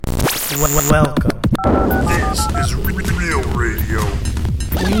Welcome. This is Real Radio.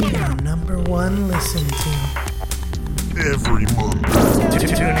 We are number one listened to. Every month.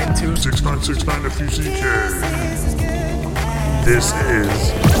 Tune into 6969 FUCK. This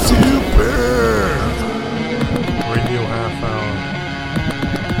is Super Radio Half Hour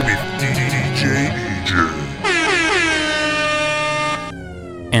with DJ EJ.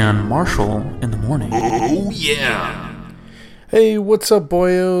 And Marshall in the morning. Oh yeah. Hey, what's up,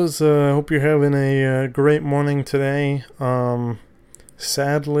 boyos? Hope you're having a great morning today.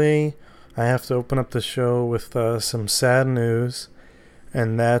 Sadly, I have to open up the show with some sad news,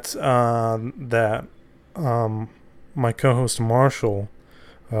 and that's that my co-host Marshall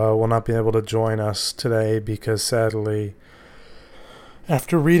will not be able to join us today because, sadly,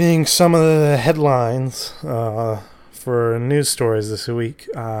 after reading some of the headlines for news stories this week,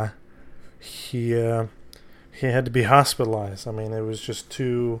 he had to be hospitalized. I mean, it was just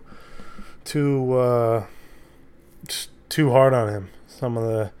too hard on him. Some of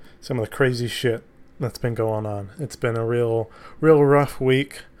the crazy shit that's been going on. It's been a real rough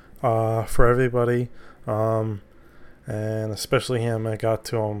week for everybody, and especially him. It got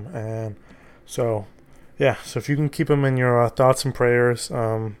to him, and so if you can keep him in your thoughts and prayers,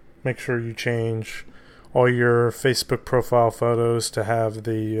 make sure you change all your Facebook profile photos to have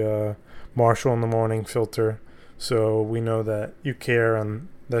the Marshall in the morning filter, so we know that you care and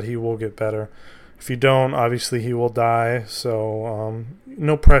that he will get better. If you don't, obviously he will die, so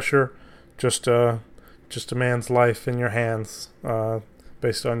no pressure, just a man's life in your hands,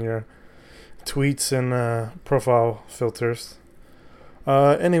 based on your tweets and profile filters.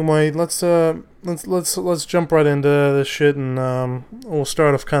 Anyway, let's jump right into this shit, and we'll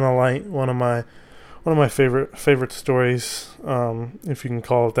start off kind of light. One of my favorite stories, if you can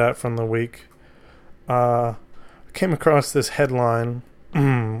call it that, from the week. I came across this headline,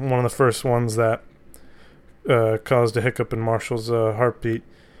 one of the first ones that caused a hiccup in Marshall's heartbeat,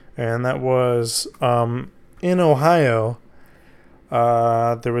 and that was in Ohio.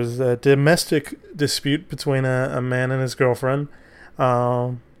 There was a domestic dispute between a man and his girlfriend,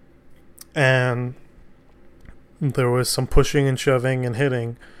 and there was some pushing and shoving and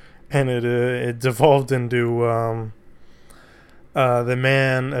hitting. And it devolved into the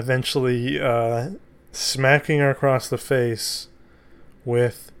man eventually smacking her across the face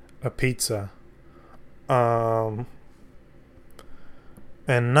with a pizza. And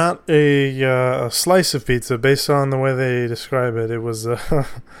not a slice of pizza, based on the way they describe it. It was a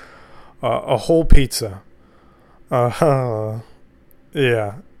whole pizza. Yeah.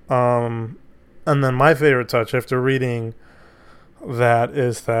 And then my favorite touch after reading that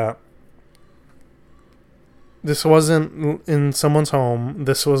is that this wasn't in someone's home.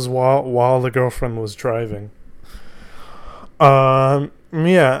 This was while the girlfriend was driving. So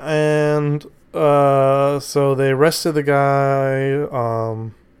they arrested the guy.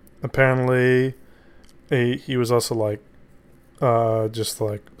 Apparently, he was also just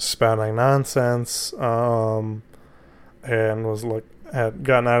spouting nonsense. And was had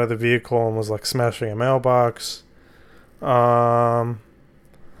gotten out of the vehicle and was smashing a mailbox.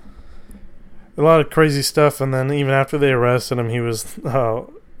 A lot of crazy stuff, and then even after they arrested him, he was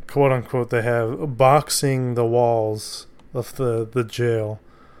quote unquote, they have boxing the walls of the jail.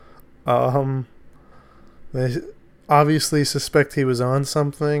 They obviously suspect he was on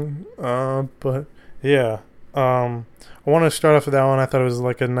something, but yeah. I want to start off with that one. I thought it was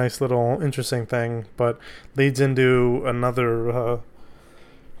a nice little interesting thing, but leads into another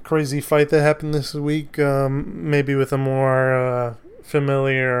crazy fight that happened this week, maybe with a more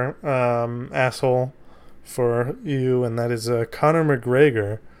familiar asshole for you, and that is Conor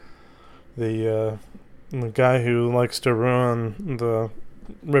McGregor, the guy who likes to ruin the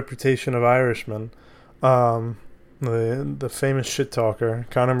reputation of Irishmen, the famous shit talker.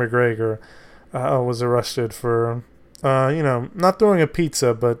 Conor McGregor was arrested for not throwing a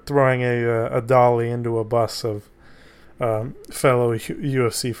pizza, but throwing a dolly into a bus of fellow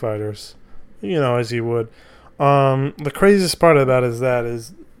UFC fighters, as you would. The craziest part about is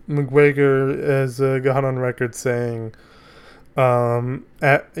McGregor has got on record saying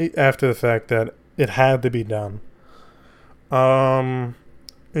after the fact that it had to be done.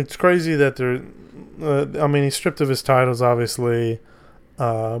 It's crazy that he's stripped of his titles, obviously,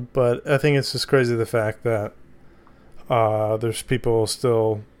 but I think it's just crazy the fact that there's people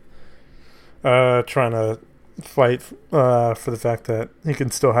still trying to fight for the fact that he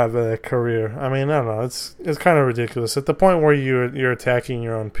can still have a career. I mean, I don't know. It's kind of ridiculous at the point where you're attacking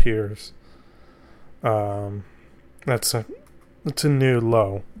your own peers. That's a new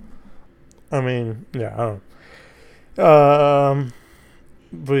low. I mean, yeah. I don't.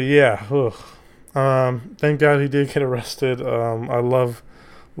 But yeah, ugh. Thank God he did get arrested. I love.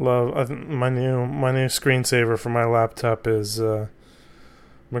 I think my new screensaver for my laptop is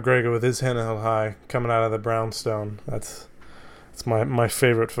McGregor with his head held high coming out of the brownstone. That's my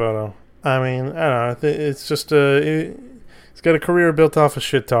favorite photo. I mean, I don't know. It's just he's got a career built off of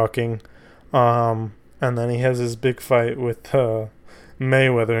shit talking, and then he has his big fight with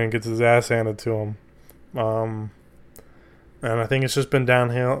Mayweather and gets his ass handed to him. And I think it's just been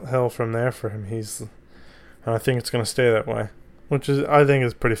downhill from there for him. And I think it's going to stay that way, which I think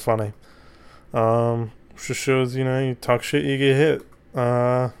is pretty funny. Just shows, you talk shit, you get hit.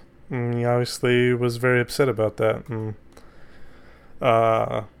 And he obviously was very upset about that. And,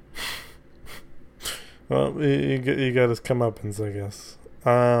 well, you got his comeuppance, I guess.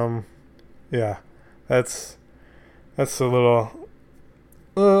 Yeah, that's a little.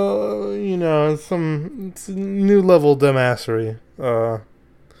 It's a new level dumbassery.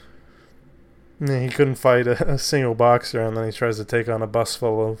 He couldn't fight a single boxer, and then he tries to take on a bus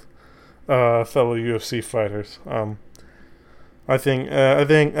full of fellow UFC fighters. I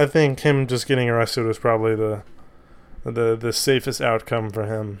think him just getting arrested was probably the safest outcome for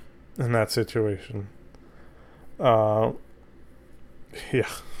him in that situation. Yeah,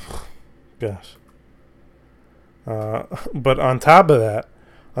 gosh. But on top of that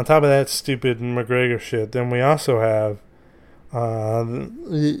stupid McGregor shit, then we also have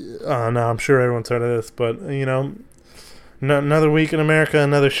now I'm sure everyone's heard of this, but another week in America,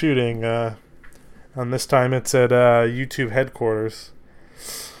 another shooting, and this time it's at YouTube headquarters.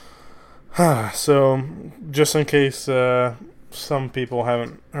 So just in case some people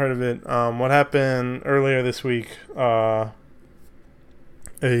haven't heard of it, what happened earlier this week, a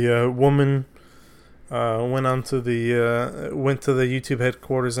woman went to the YouTube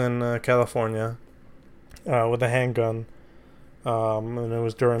headquarters in California with a handgun, and it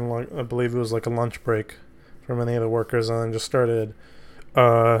was during, I believe it was like a lunch break from any of the workers, and then just started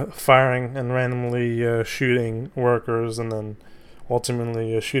firing and randomly shooting workers, and then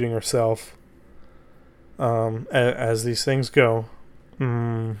ultimately shooting herself, as these things go.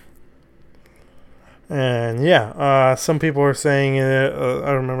 And yeah, some people are saying it.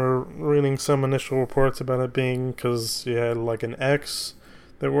 I remember reading some initial reports about it being because she had like an ex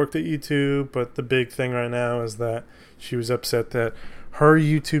that worked at YouTube, but the big thing right now is that she was upset that her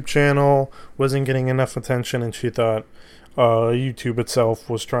YouTube channel wasn't getting enough attention, and she thought YouTube itself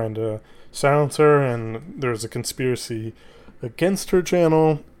was trying to silence her, and there's a conspiracy against her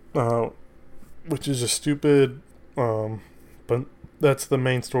channel, which is just stupid, but that's the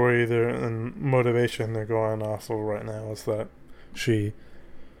main story there and motivation they're going off of right now, is that she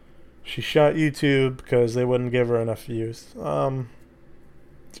shot YouTube because they wouldn't give her enough views,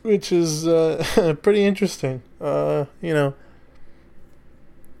 which is pretty interesting.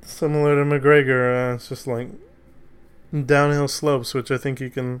 Similar to McGregor, it's just like downhill slopes, which I think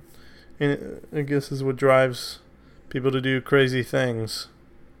I guess is what drives people to do crazy things.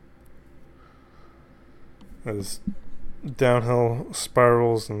 As downhill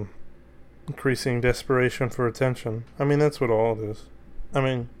spirals and increasing desperation for attention. I mean, that's what all it is. I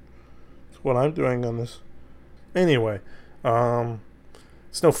mean, it's what I'm doing on this. Anyway,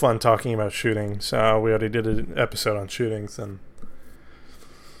 it's no fun talking about shootings. We already did an episode on shootings, and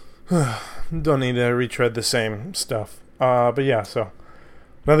don't need to retread the same stuff. But yeah, so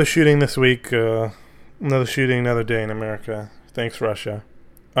another shooting this week. Another shooting, another day in America. Thanks, Russia.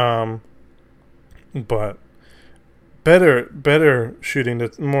 But better shooting,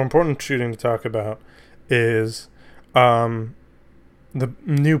 more important shooting to talk about is the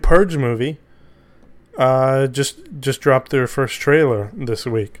new Purge movie. Just dropped their first trailer this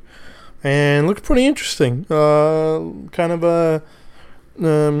week, and looked pretty interesting. Kind of a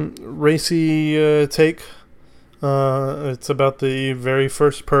racy take. It's about the very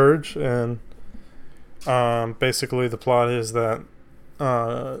first Purge, and basically the plot is that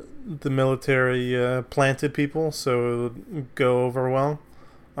the military planted people so it would go over well,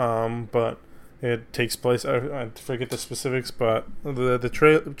 but it takes place, I forget the specifics, but the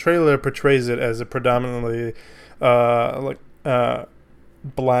trailer portrays it as a predominantly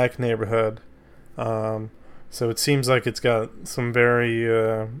black neighborhood, so it seems like it's got some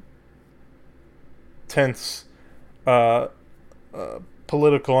very tense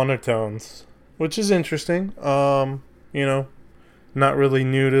political undertones, which is interesting. Not really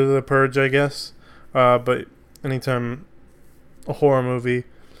new to the Purge, I guess. But anytime a horror movie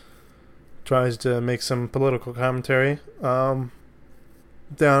tries to make some political commentary, down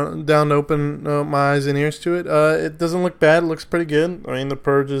to open my eyes and ears to it. It doesn't look bad. It looks pretty good. I mean, the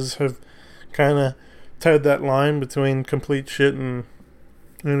Purges have kind of tied that line between complete shit and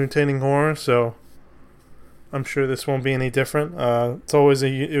entertaining horror, so I'm sure this won't be any different. It's always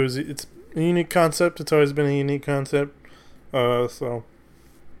it's a unique concept. It's always been a unique concept. So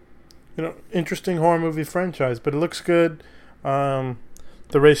interesting horror movie franchise, but it looks good. The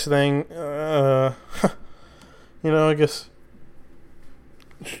race thing, I guess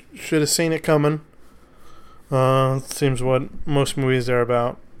should have seen it coming. Seems what most movies are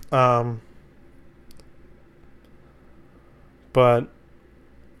about. But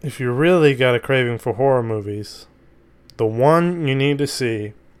if you really got a craving for horror movies, the one you need to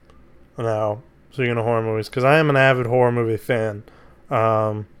see now, speaking of horror movies, because I am an avid horror movie fan.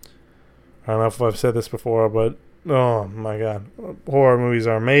 I don't know if I've said this before, but oh my god, horror movies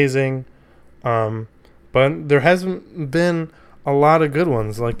are amazing. But there hasn't been a lot of good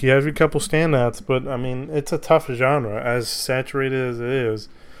ones. Like, you have a couple standouts, but I mean, it's a tough genre. As saturated as it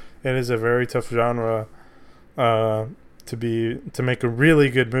is a very tough genre to make a really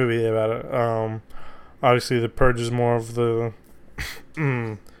good movie about it. Obviously, The Purge is more of the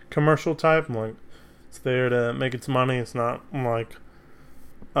commercial type. Like, it's there to make its money. It's not like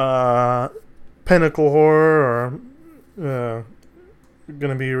pinnacle horror or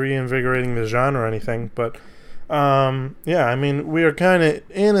going to be reinvigorating the genre or anything. But yeah, I mean, we are kind of,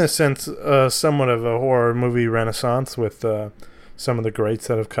 in a sense, somewhat of a horror movie renaissance with some of the greats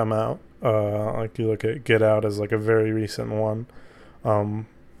that have come out. Like, you look at Get Out as like a very recent one.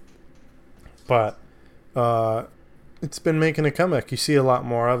 But it's been making a comeback. You see a lot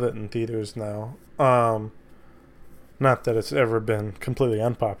more of it in theaters now. Not that it's ever been completely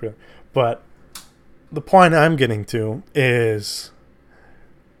unpopular, but the point I'm getting to is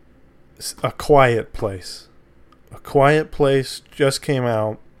A Quiet Place. A Quiet Place just came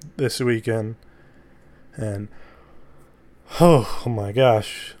out this weekend, and oh my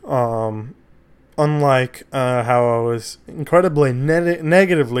gosh. Unlike how I was incredibly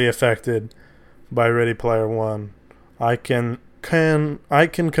negatively affected by Ready Player One, I can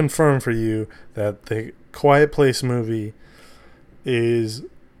confirm for you that the Quiet Place movie is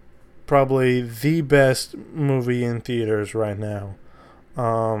probably the best movie in theaters right now.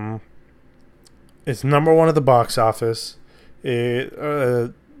 It's number one at the box office.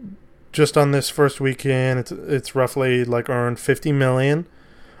 It just on this first weekend, it's roughly like earned $50 million.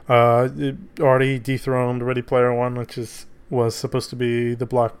 It already dethroned Ready Player One, which was supposed to be the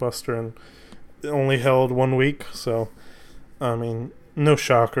blockbuster, and it only held 1 week. So, I mean, no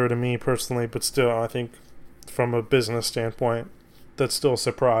shocker to me personally, but still, I think from a business standpoint, that's still a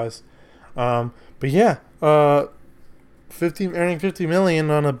surprise. But yeah, earning $50 million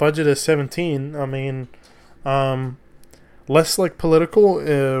on a budget of 17. I mean, less like political,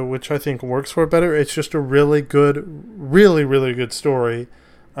 which I think works for it better. It's just a really good, really, really good story.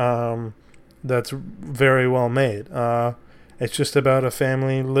 That's very well made. It's just about a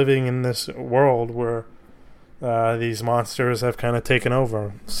family living in this world where these monsters have kind of taken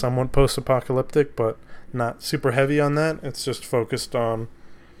over. Somewhat post-apocalyptic, but not super heavy on that. It's just focused on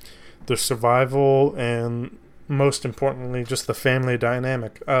the survival and, most importantly, just the family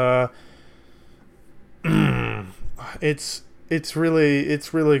dynamic. It's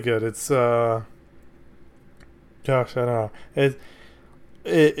really good. It's gosh, I don't know.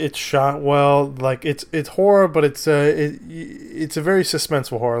 It's shot well. Like, it's horror, but it's a very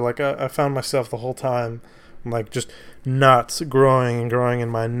suspenseful horror. Like, I found myself the whole time, like, just knots growing in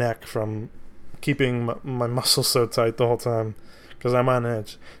my neck from keeping my muscles so tight the whole time, because I'm on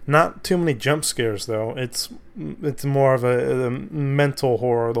edge. Not too many jump scares though. It's more of a mental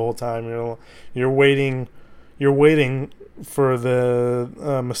horror the whole time. You're waiting for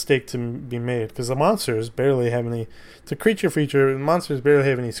the mistake to be made, because the monsters barely have any. It's a creature feature. Monsters barely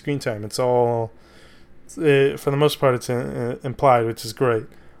have any screen time. It's all, for the most part, it's implied, which is great.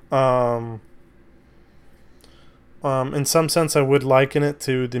 In some sense, I would liken it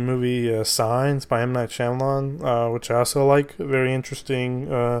to the movie Signs by M. Night Shyamalan, which I also like. A very interesting,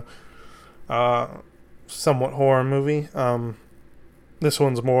 somewhat horror movie. This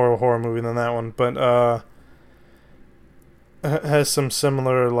one's more a horror movie than that one, but has some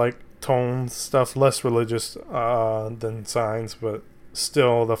similar, like, tone stuff, less religious than Signs, but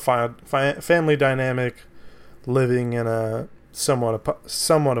still the family dynamic, living in a somewhat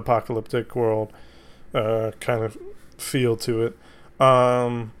apocalyptic world, kind of feel to it.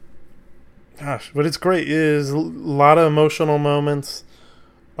 Gosh, but it's great. It is a lot of emotional moments.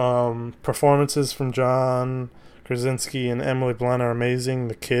 Performances from John Krasinski and Emily Blunt are amazing.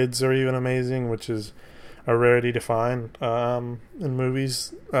 The kids are even amazing, which is a rarity to find in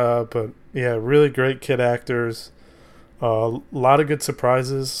movies. But yeah, really great kid actors. A lot of good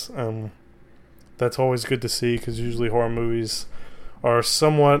surprises. That's always good to see, because usually horror movies are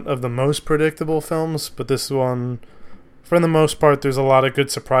somewhat of the most predictable films, but this one, for the most part, there's a lot of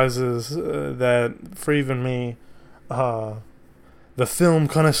good surprises that, for even me, the film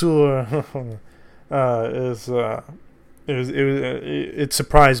connoisseur, it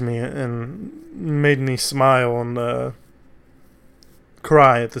surprised me and made me smile and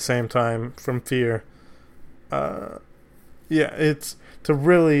cry at the same time from fear. It's a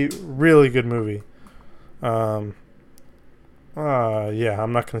really, really good movie. I'm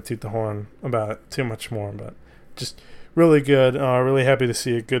not going to toot the horn about it too much more, but just really good. Really happy to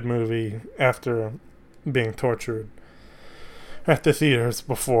see a good movie after being tortured at the theaters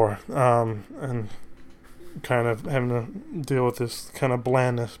before, and kind of having to deal with this kind of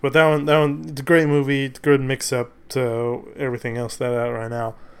blandness. But that one, it's a great movie. It's a good mix-up to everything else that's out right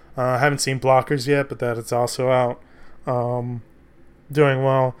now. I haven't seen Blockers yet, but that it's also out. Doing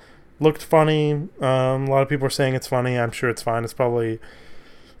well. Looked funny. A lot of people are saying it's funny. I'm sure it's fine. It's probably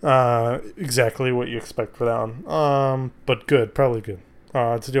exactly what you expect for that one. But good. Probably good.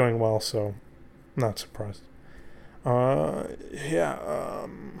 It's doing well, so not surprised.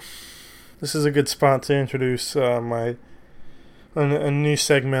 This is a good spot to introduce a new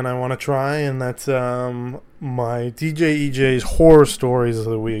segment I want to try, and that's my DJ EJ's horror stories of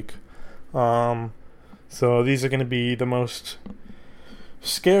the week. So these are going to be the most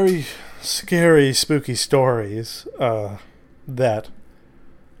scary, spooky stories that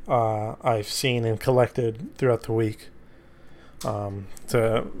I've seen and collected throughout the week,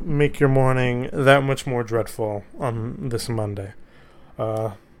 to make your morning that much more dreadful on this Monday.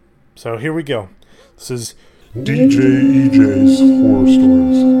 So here we go. This is DJ EJ's Horror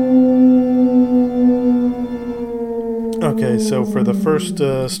Stories. okay. So for the first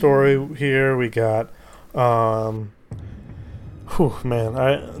story here, we got,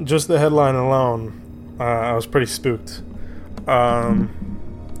 just the headline alone, I was pretty spooked.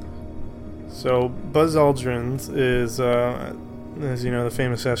 So Buzz Aldrin is, as you know, the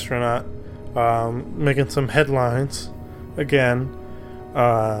famous astronaut, making some headlines again,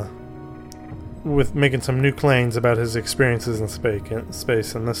 with making some new claims about his experiences in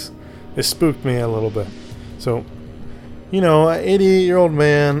space, and this spooked me a little bit. So, an 88-year-old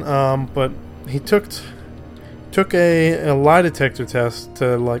man, but he took a lie detector test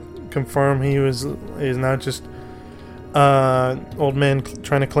to confirm he's not just old man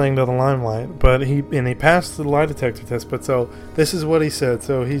trying to cling to the limelight, but he passed the lie detector test. But so this is what he said.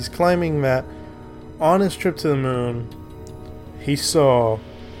 So he's claiming that on his trip to the moon, he saw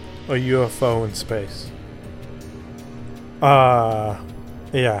a UFO in space.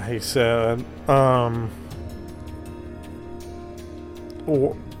 He said,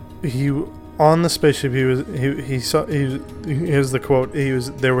 on the spaceship he saw, here's the quote,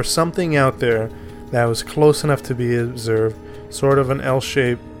 there was something out there that was close enough to be observed, sort of an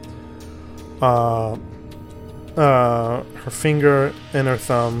L-shape, her finger and her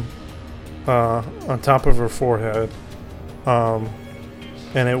thumb on top of her forehead,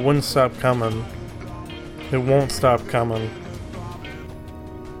 and it wouldn't stop coming. It won't stop coming.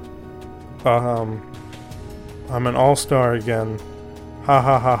 I'm an all-star again. Ha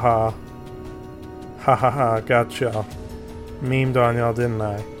ha ha ha. Ha ha ha, gotcha. Memed on y'all, didn't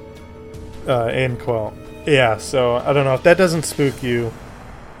I? End quote. Yeah, so I don't know if that doesn't spook you.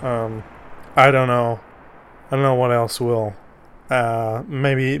 I don't know what else will.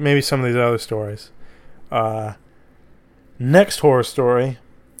 Maybe some of these other stories. Next horror story.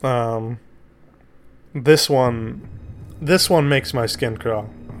 This one makes my skin crawl.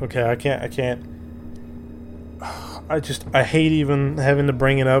 Okay, I can't. I hate even having to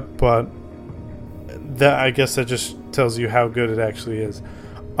bring it up, but I guess that just tells you how good it actually is.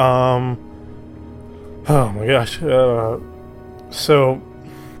 Oh my gosh. So,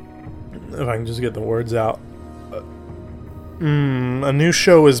 if I can just get the words out. A new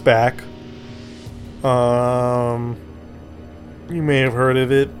show is back. You may have heard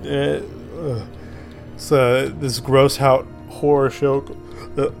of it. It's this gross out horror show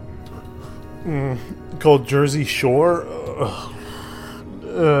called Jersey Shore.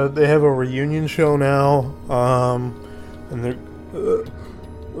 They have a reunion show now, and they're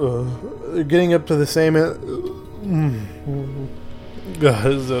getting up to the same. God,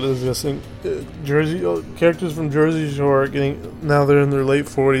 is that disgusting? Jersey characters from Jersey Shore now they're in their late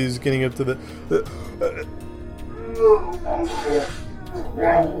 40s, getting up to the.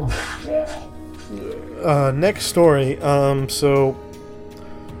 Next story. So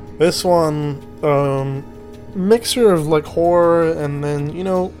this one, mixture of horror and then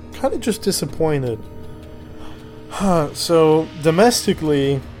kind of just disappointed. So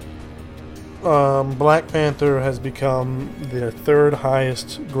domestically, Black Panther has become the third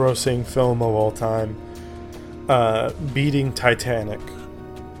highest grossing film of all time, beating Titanic.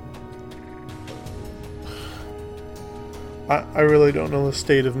 I really don't know the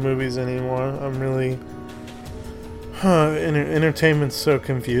state of movies anymore. I'm really... entertainment's so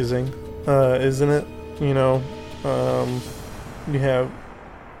confusing, isn't it? You know, you have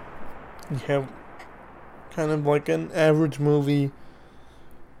kind of like an average movie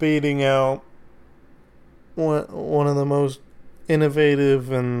beating out one of the most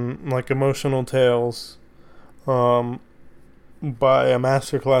innovative and like emotional tales by a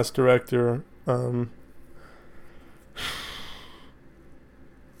masterclass director,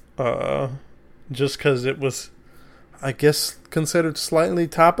 just because it was, I guess, considered slightly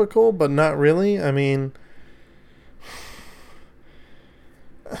topical, but not really. I mean,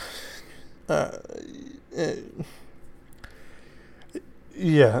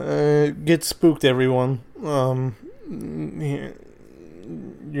 get spooked, everyone.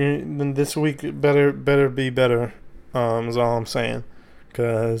 This week better be better. Is all I'm saying,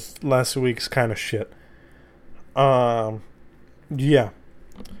 because last week's kind of shit. Yeah.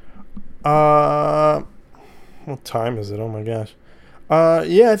 What time is it? Oh my gosh.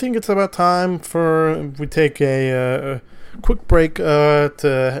 I think it's about time we take a quick break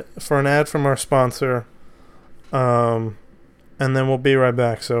for an ad from our sponsor. And then we'll be right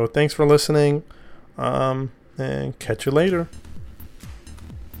back. So thanks for listening. And catch you later.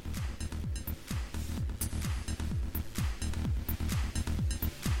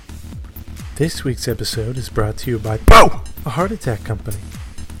 This week's episode is brought to you by a heart attack company.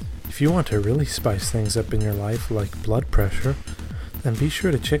 If you want to really spice things up in your life, like blood pressure, then be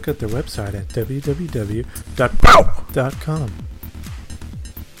sure to check out their website at www.pow.com.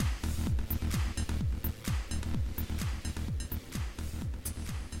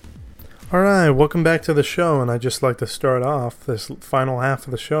 Alright, welcome back to the show, and I'd just like to start off this final half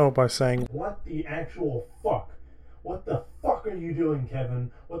of the show by saying, what the actual fuck? What the fuck are you doing,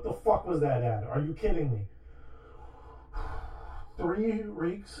 Kevin? What the fuck was that ad? Are you kidding me? 3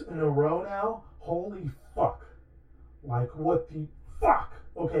 weeks in a row now? Holy fuck. Like, what the fuck?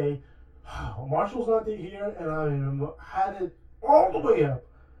 Okay, Marshall's not here, and I had it all the way up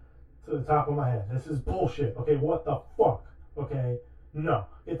to the top of my head. This is bullshit. Okay, what the fuck? Okay, no.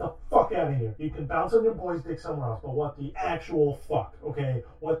 Get the fuck out of here. You can bounce on your boy's dick somewhere else, but what the actual fuck? Okay,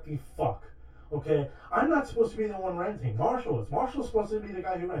 what the fuck? Okay, I'm not supposed to be the one renting. Marshall is. Marshall's supposed to be the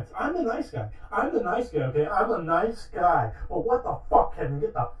guy who rents. I'm the nice guy. Okay? I'm a nice guy. But what the fuck, Kevin?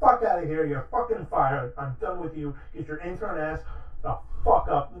 Get the fuck out of here. You're fucking fired. I'm done with you. Get your intern ass the fuck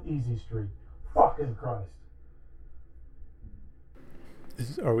up Easy Street. Fucking Christ.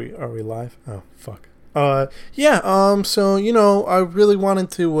 Are we live? Oh, fuck. So, I really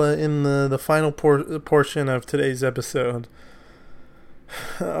wanted to, in the final portion of today's episode,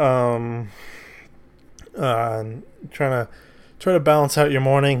 try to balance out your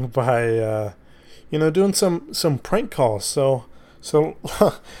morning by doing some prank calls. So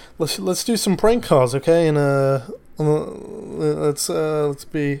let's do some prank calls, okay? And let's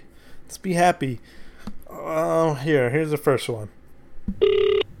be happy. Here's the first one.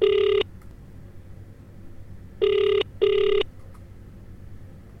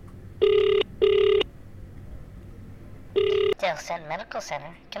 Delson Medical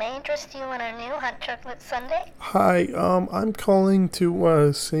Center. Can I interest you in our new hot chocolate sundae? Hi, I'm calling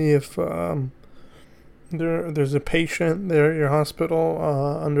to see if there's a patient there at your hospital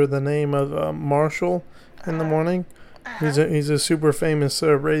under the name of Marshall in the morning. He's a super famous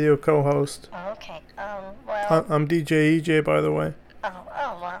radio co-host. Oh, okay. Well. I'm DJ EJ, by the way.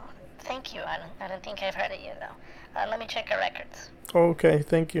 Oh, well. Thank you. I don't think I've heard of you though. Let me check our records. Okay,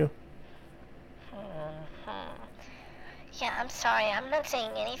 thank you. Yeah, I'm sorry. I'm not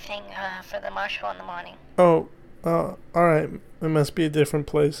saying anything for the Marshall in the morning. Oh, alright. It must be a different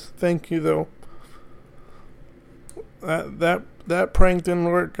place. Thank you, though. That prank didn't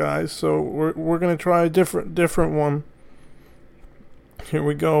work, guys, so we're gonna try a different one. Here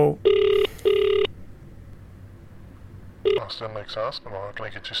we go. Austin Lakes Hospital, how can I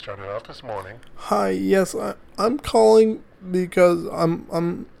get you started off this morning? Hi, yes, I'm calling because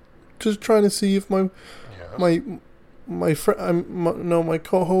I'm just trying to see if my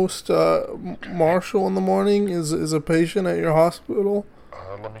co-host Marshall in the morning is a patient at your hospital.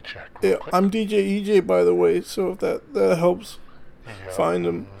 Let me check. Yeah, I'm DJ EJ, by the way. So if that helps find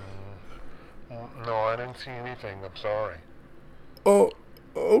him. No, I didn't see anything. I'm sorry. Oh,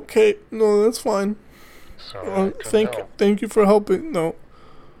 okay. No, that's fine. Sorry. Thank you for helping. No.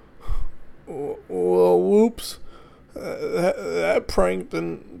 Well, whoops. that prank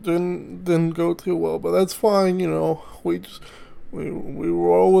didn't go too well, but that's fine. You know, we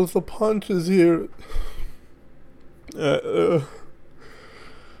roll with the punches here at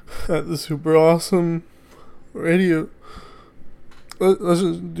the super awesome radio. Let's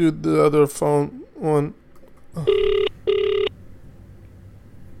just do the other phone one.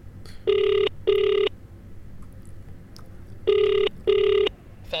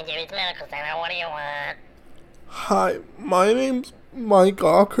 St. Jude's Medical Center, what do you want? Hi, my name's Mike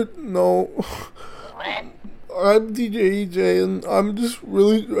Ockert. No, What? I'm DJ EJ, and I'm just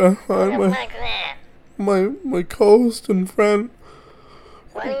really What the fuck's that? my co-host and friend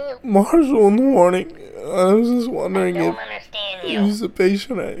What do you... Marshall in the morning. I was just I wondering don't if understand you. he's a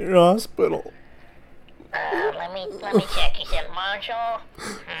patient at your hospital. Let me check. You said Marshall?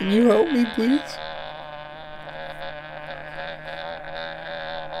 Can you help me, please?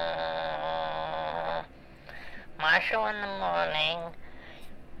 Marshall in the morning.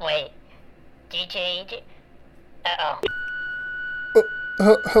 Wait. DJ? Uh-oh.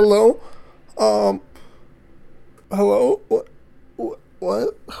 Hello? Hello?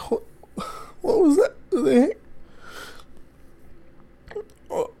 What was that thing?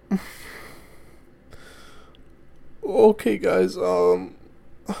 Okay, guys, you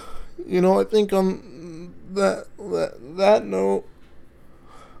know, I think on that note,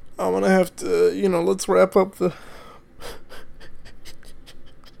 I'm gonna have to, you know, let's wrap up the...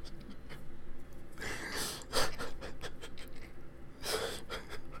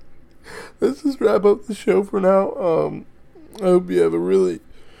 Let's just wrap up the show for now. I hope you have a really,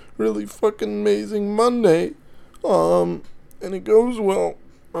 really fucking amazing Monday. And it goes well.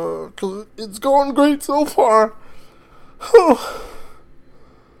 'Cause it's going great so far.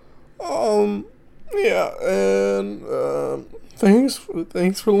 Yeah, and thanks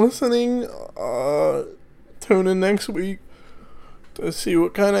for listening. Tune in next week to see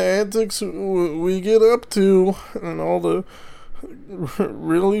what kind of antics we get up to and all the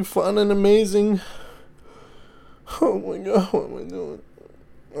really fun and amazing. Oh my god, what am I doing?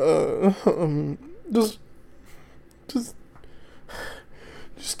 Just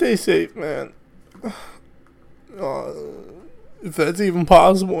stay safe, man. If that's even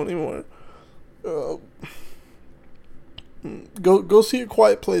possible anymore. Go see A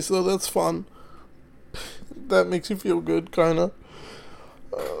Quiet Place though. That's fun. That makes you feel good, kinda.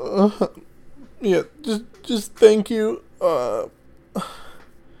 Yeah, just thank you.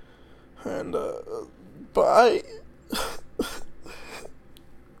 And bye.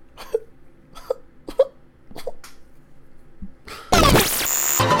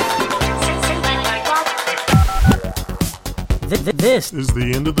 This Is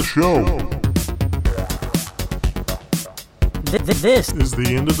the end of the show. this Is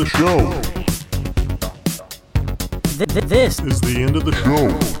the end of the show. this Is the end of the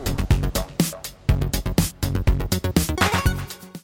show.